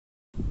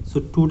So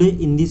today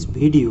in this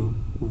video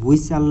we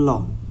shall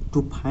learn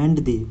to find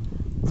the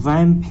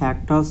prime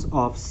factors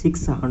of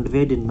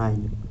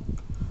 609.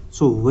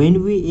 So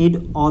when we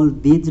add all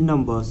these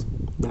numbers,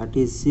 that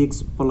is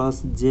 6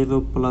 plus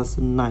 0 plus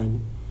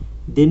 9,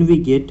 then we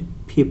get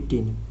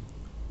 15,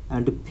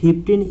 and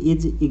 15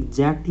 is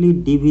exactly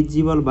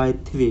divisible by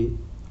 3.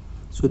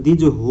 So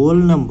these whole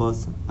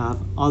numbers are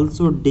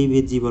also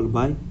divisible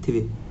by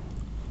 3.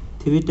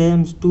 3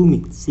 times 2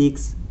 means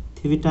 6,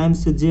 3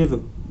 times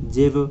 0,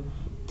 0,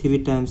 3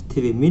 times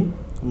 3 means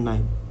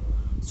 9.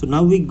 So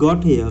now we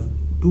got here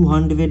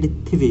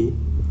 203,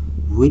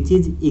 which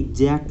is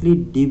exactly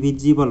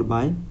divisible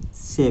by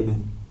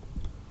 7.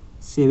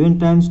 7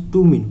 times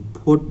 2 means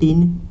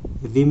 14,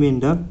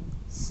 remainder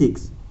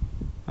 6,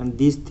 and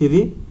this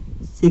 3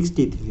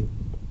 63.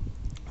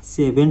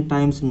 7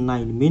 times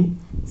 9 means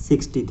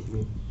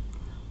 63.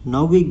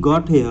 Now we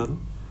got here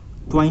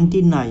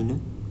 29,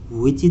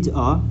 which is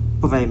a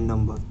prime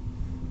number.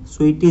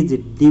 So it is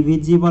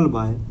divisible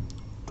by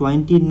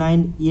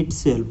 29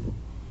 itself,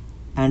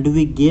 and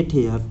we get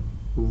here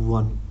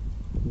 1.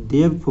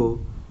 Therefore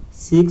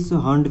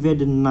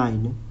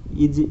 609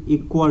 is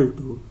equal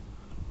to,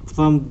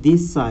 from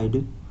this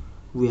side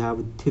we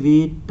have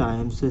 3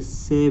 times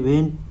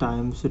 7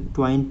 times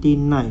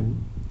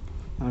 29,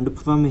 and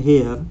from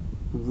here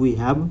we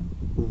have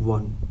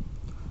 1.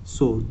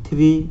 So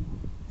 3,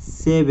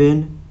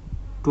 7,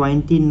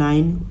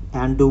 29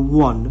 and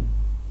 1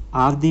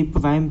 are the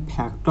prime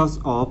factors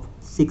of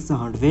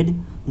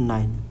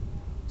 609.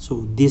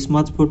 So this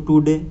much for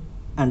today,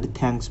 and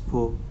thanks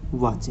for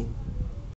watching.